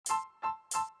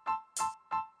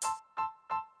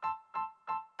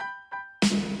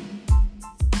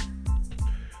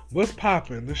What's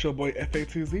poppin'? This your boy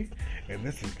FATZ, and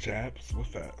this is Jabs with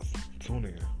Facts. Tune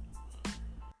in.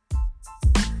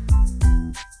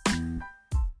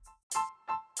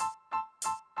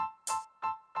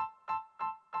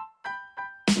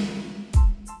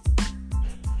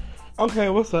 Okay,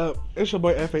 what's up? It's your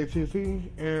boy FATZ,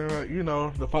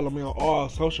 and to follow me on all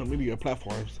social media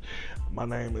platforms. My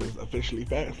name is officially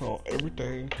Facts on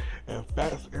everything, and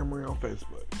Facts Emery on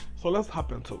Facebook. So let's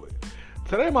hop into it.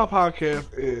 Today my podcast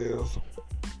is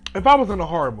if I was in a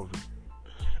horror movie.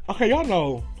 Okay, y'all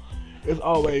know it's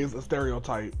always a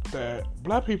stereotype that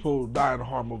black people die in a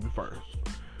horror movie first.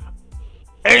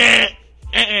 Ain't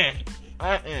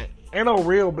no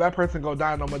real black person gonna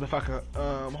die in no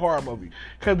motherfucking horror movie.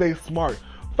 Cause they smart.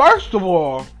 First of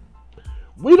all,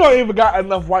 we don't even got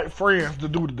enough white friends to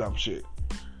do the dumb shit.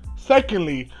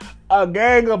 Secondly, a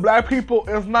gang of black people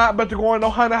is not about to go in no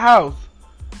haunted house.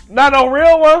 Not no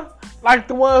real one. Like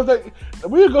the ones that,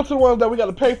 we go to the ones that we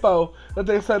gotta pay for, that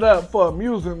they set up for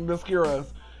amusing to scare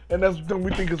us. And that's what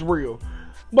we think is real.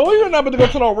 But we are not about to go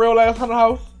to no real ass haunted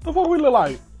house. The fuck we look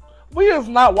like? We is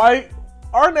not white.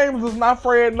 Our names is not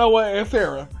Fred, Noah, and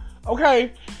Sarah.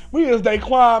 Okay? We is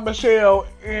Daquan, Michelle,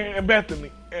 and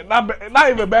Bethany. And not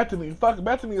even Bethany. Fuck,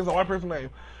 Bethany is a white person name.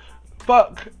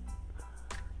 Fuck.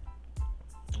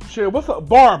 Shit, what's up?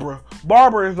 Barbara.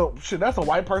 Barbara is that's a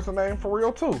white person name for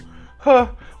real too. Huh?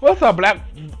 What's up, Black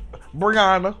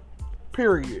Brianna?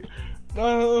 Period.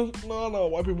 No,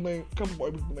 white people name, couple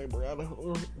white people named Brianna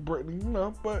or Brittany,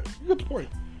 but you get the point.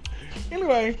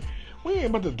 Anyway, we ain't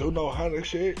about to do no hunter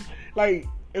shit. Like,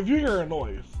 if you hear a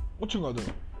noise, what you gonna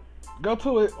do? Go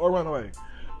to it or run away?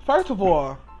 First of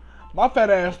all, my fat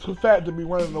ass too fat to be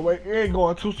running away and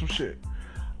going to some shit.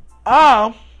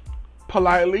 I'm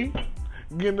politely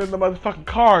getting in the motherfucking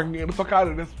car and getting the fuck out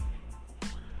of this.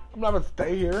 I'm not gonna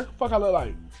stay here. Fuck I look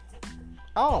like.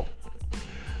 Oh.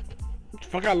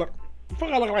 Fuck I look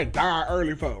like dying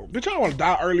early for. Bitch, I don't want to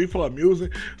die early for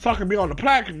music so I can be on the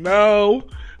plaque. No.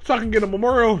 So I can get a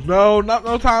memorial. No, not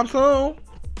no time soon.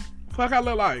 Fuck I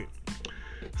look like.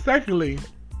 Secondly,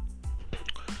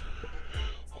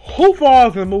 who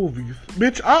falls in movies?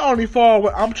 Bitch, I only fall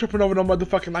when I'm tripping over them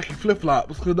motherfucking Nike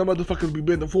flip-flops because them motherfuckers be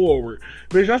bending forward.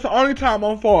 Bitch, that's the only time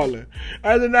I'm falling.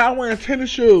 Other than that, I'm wearing tennis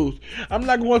shoes. I'm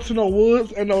not going to no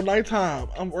woods and no nighttime.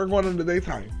 We're going in the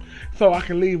daytime so I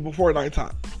can leave before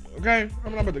nighttime. Okay?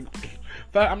 I'm not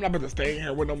about to stay in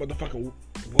here with no motherfucking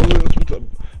woods with the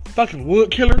fucking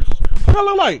wood killers. What I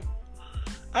look like?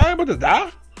 I ain't about to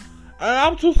die.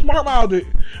 I'm too smart-mouthed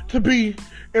to be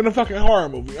in a fucking horror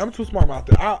movie. I'm too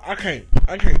smart-mouthed. I can't.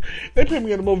 They put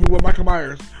me in a movie with Michael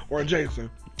Myers or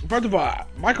Jason. First of all,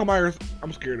 Michael Myers,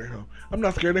 I'm scared of him. I'm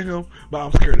not scared of him, but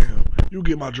I'm scared of him. You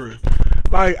get my drift.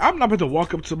 Like, I'm not about to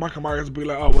walk up to Michael Myers and be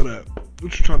like, oh, what up?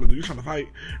 What you trying to do? You trying to fight?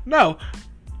 No.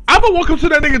 I'm gonna walk up to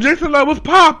that nigga Jason like, what's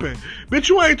poppin'? Bitch,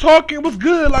 you ain't talking, what's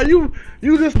good? Like, you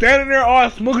just standing there all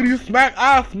smuggity smack.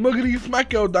 I smuggity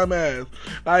smack your dumb ass.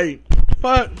 Like,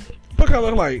 fuck I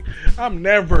look like. I'm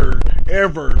never,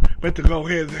 ever about to go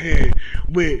head to head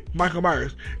with Michael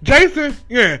Myers. Jason,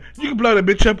 yeah, you can blow that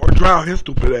bitch up or drown his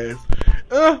stupid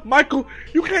ass. Michael,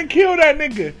 you can't kill that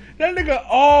nigga. That nigga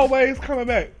always coming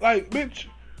back. Like, bitch,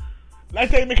 like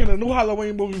they making a new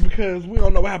Halloween movie because we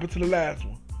don't know what happened to the last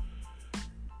one.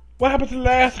 What happened to the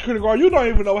last security guard? You don't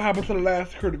even know what happened to the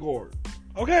last security guard.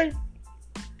 Okay?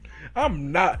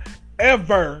 I'm not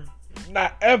ever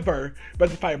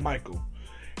about to fight Michael.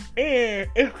 And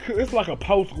it's like a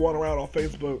post going around on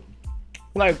Facebook.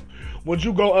 Like, would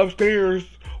you go upstairs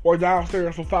or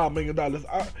downstairs for $5 million?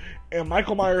 And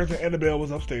Michael Myers and Annabelle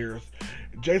was upstairs.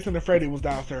 Jason and Freddy was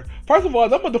downstairs. First of all,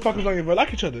 them motherfuckers don't even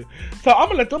like each other. So I'm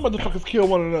gonna let them motherfuckers kill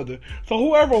one another. So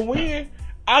whoever wins,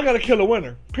 I gotta kill a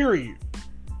winner. Period.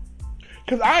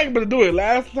 Cause I ain't gonna do it.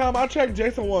 Last time I checked,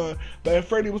 Jason won, but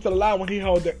Freddy was still alive when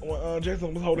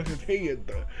Jason was holding his head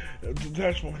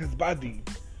detached from his body.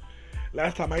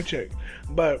 Last time I checked,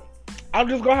 but I'm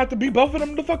just gonna have to beat both of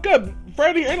them the fuck up.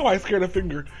 Freddy ain't nobody scared of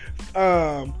Butterfinger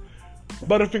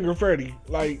Freddy.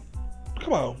 Like,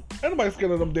 come on, ain't nobody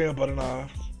scared of them damn butter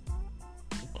knives.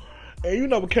 And you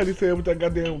know what Kelly said with that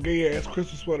goddamn gay ass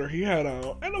Christmas sweater he had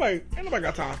on. Ain't nobody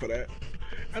got time for that.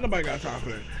 Ain't nobody got time for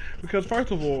that. Because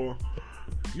first of all,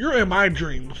 you're in my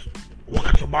dreams.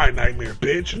 Welcome to my nightmare,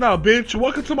 bitch. No, bitch.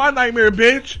 Welcome to my nightmare,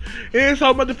 bitch. It ain't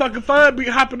so motherfucking fun be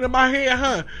hopping in my head,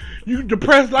 huh? You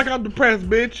depressed like I'm depressed,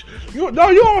 bitch.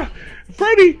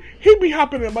 Freddy, he be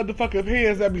hopping in motherfucking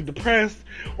heads that be depressed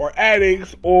or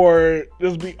addicts or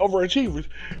just be overachievers.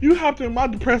 You hopped in my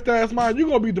depressed ass mind, you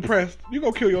gonna be depressed. You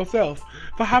gonna kill yourself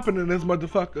for hopping in this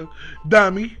motherfucker.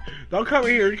 Dummy. Don't come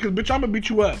here, because bitch, I'm gonna beat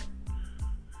you up.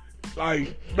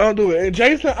 Like, don't do it. And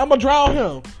Jason, I'ma drown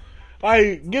him.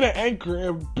 Like, get an anchor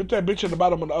and put that bitch in the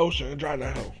bottom of the ocean and drown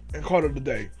that hoe and call it a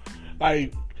day.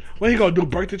 Like, what he gonna do?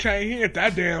 Break the chain? He ain't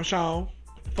that damn Sean.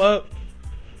 Fuck.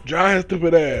 Drown his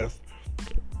stupid ass.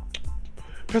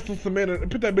 Put some cement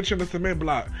and put that bitch in the cement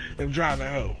block and drown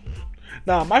that hoe.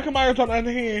 Now, Michael Myers on the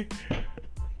other hand,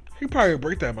 he probably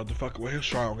break that motherfucker with his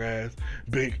strong ass,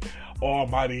 big,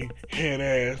 almighty head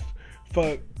ass.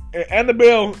 Fuck. And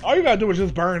Annabelle, all you gotta do is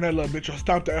just burn that little bitch or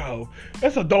stomp that hoe.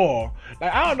 It's a doll.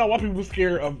 Like, I don't know why people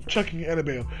scared of Chucky and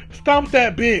Annabelle. Stomp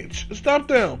that bitch. Stomp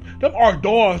them. Them are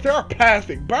dolls. They're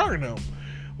plastic. Burn them.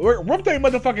 Rip their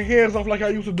motherfucking heads off like I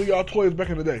used to do y'all toys back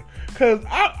in the day. Cause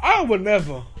I would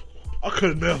never, I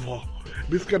could never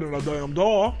be scared of a damn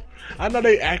doll. I know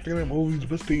they acting in movies,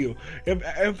 but still.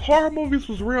 If horror movies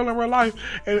was real in real life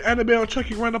and Annabelle and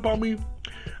Chucky run up on me,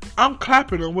 I'm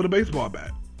clapping them with a baseball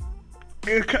bat.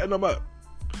 And cutting them up.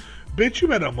 Bitch, you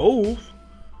better move.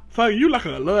 So you like a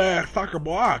little ass soccer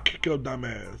ball, I'll kick your dumb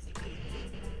ass.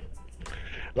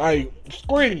 Like,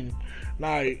 Scream.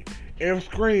 Like, if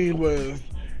Scream was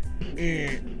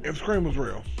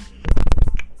real.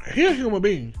 He a human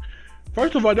being.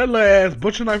 First of all, that little ass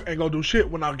butcher knife ain't gonna do shit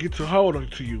when I get to hold on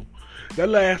to you. That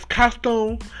little ass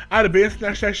costume, I'd have been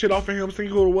snatched that shit off of him, seen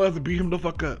who it was, and beat him the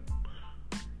fuck up.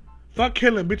 Fuck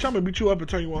killing, bitch. I'm gonna beat you up and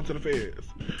turn you on to the feds.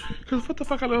 Cause what the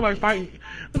fuck I look like fighting?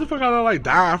 What the fuck I look like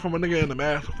dying from a nigga in the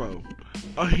mask for?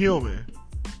 A human.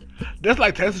 That's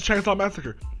like Texas Chainsaw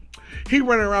Massacre. He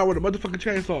running around with a motherfucking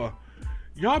chainsaw.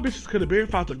 Y'all bitches could have been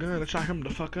fought the gun and shot him the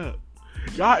fuck up.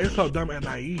 Y'all is so dumb and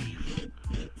naive.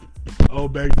 Oh,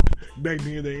 back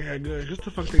then they ain't had guns. Just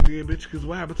the fuck they did, bitch. Cause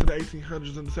what happened to the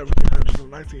 1800s and the 1700s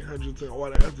and 1900s and all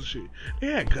that other shit? They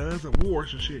had guns and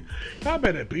wars and shit. Y'all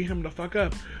better beat him the fuck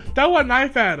up. Throw a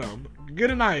knife at him. Get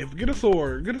a knife. Get a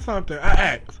sword. Get a something. An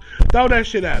axe. Throw that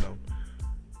shit at him.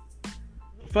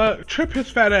 Fuck. Trip his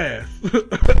fat ass.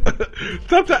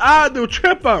 Something I do.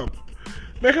 Trip him.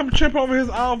 Make him trip over his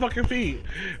own fucking feet.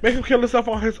 Make him kill himself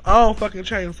on his own fucking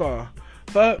chainsaw.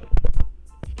 Fuck.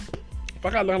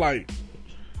 Fuck I look like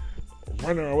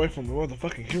running away from a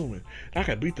motherfucking human. I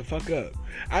can beat the fuck up.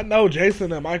 I know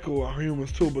Jason and Michael are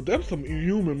humans too, but them some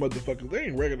inhuman motherfuckers. They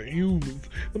ain't regular humans.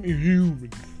 Them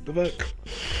inhumans. The fuck?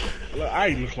 I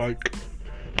look like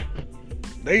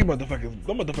they motherfuckers.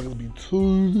 Them motherfuckers be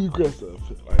too aggressive.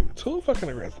 Like, too fucking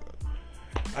aggressive.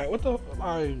 Like, what the,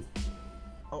 like,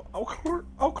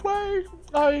 okay.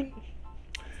 Like,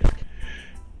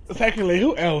 secondly,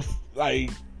 who else, like,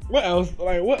 what else?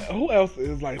 Like, who else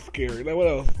is, like, scary? Like, what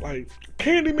else? Like,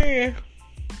 Candyman?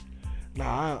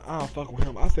 Nah, I don't fuck with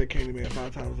him. I said Candyman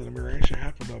 5 times in the mirror. Ain't shit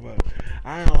happened though, but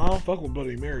I don't fuck with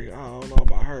Bloody Mary. I don't know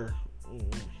about her.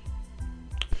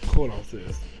 Hold on,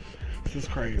 sis. This is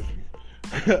crazy.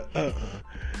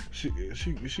 She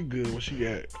good when she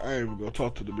got. I ain't even gonna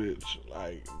talk to the bitch.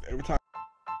 Like, every time.